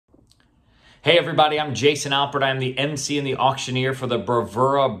Hey everybody, I'm Jason Alpert. I'm the MC and the auctioneer for the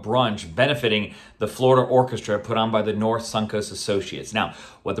Bravura Brunch, benefiting the Florida Orchestra put on by the North Suncoast Associates. Now,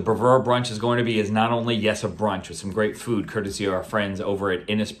 what the Bravura Brunch is going to be is not only, yes, a brunch with some great food, courtesy of our friends over at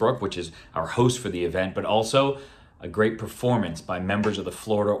Innisbrook, which is our host for the event, but also a great performance by members of the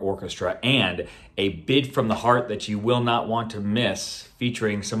Florida Orchestra and a bid from the heart that you will not want to miss,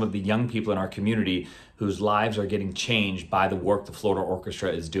 featuring some of the young people in our community whose lives are getting changed by the work the Florida Orchestra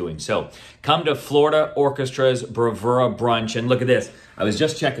is doing. So come to Florida Orchestra's Bravura Brunch and look at this. I was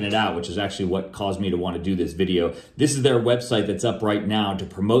just checking it out, which is actually what caused me to want to do this video. This is their website that's up right now to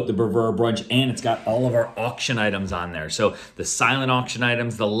promote the Bravura Brunch, and it's got all of our auction items on there. So the silent auction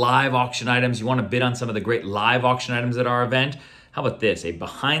items, the live auction items. You want to bid on some of the great live auction items at our event? How about this? A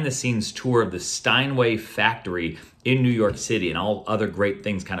behind-the-scenes tour of the Steinway factory in New York City and all other great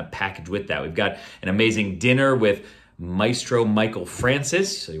things kind of packaged with that. We've got an amazing dinner with Maestro Michael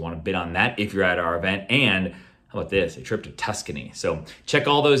Francis, so you want to bid on that if you're at our event. And how about this? A trip to Tuscany. So check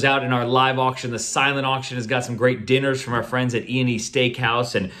all those out in our live auction. The silent auction has got some great dinners from our friends at E&E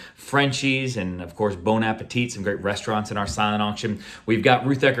Steakhouse and Frenchie's, and of course Bon Appetit, some great restaurants in our silent auction. We've got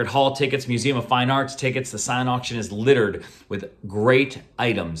Ruth Eckerd Hall tickets, Museum of Fine Arts tickets. The silent auction is littered with great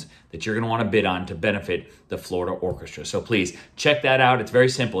items that you're going to want to bid on to benefit the Florida Orchestra. So please check that out. It's very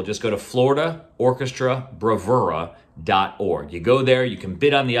simple. Just go to FloridaOrchestraBravura.org. You go there, you can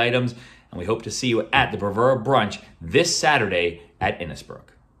bid on the items, and we hope to see you at the Bravura Brunch this Saturday at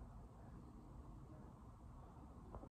Innisbrook.